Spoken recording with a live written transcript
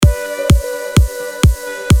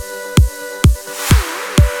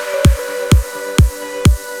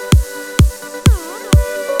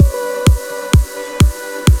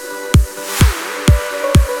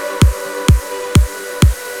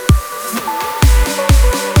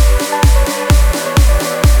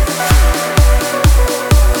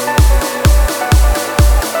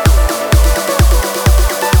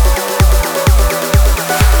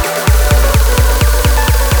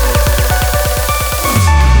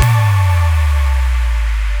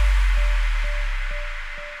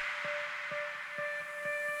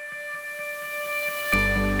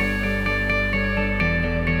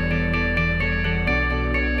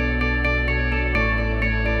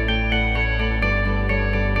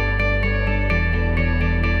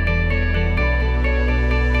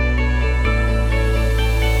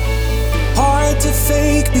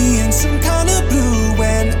me in some kind of blue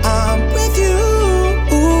when I'm with you.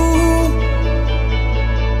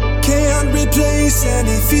 Can't replace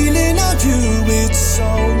any feeling of you, it's so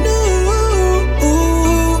new.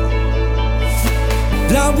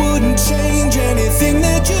 I wouldn't change anything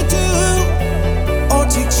that you do, or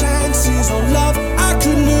take chances on love I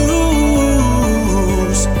could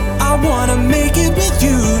lose. I wanna make it with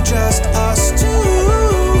you, just us two.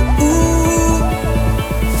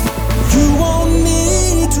 You won't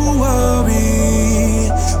need to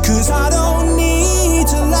worry, 'cause I don't need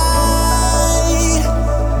to lie.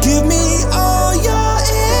 Give me all your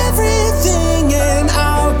everything and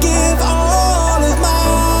I'll give all of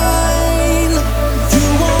mine. You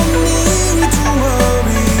won't need to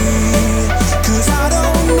worry, 'cause I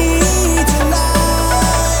don't need to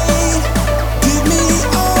lie. Give me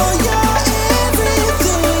all your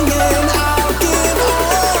everything and I'll give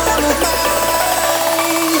all of mine.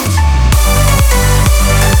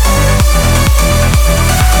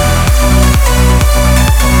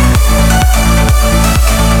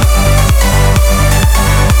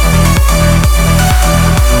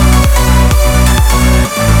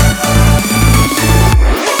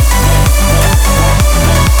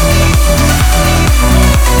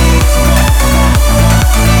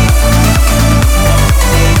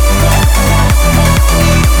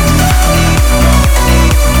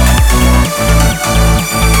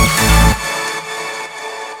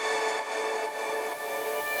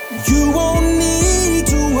 You won't need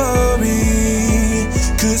to worry,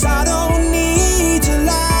 'cause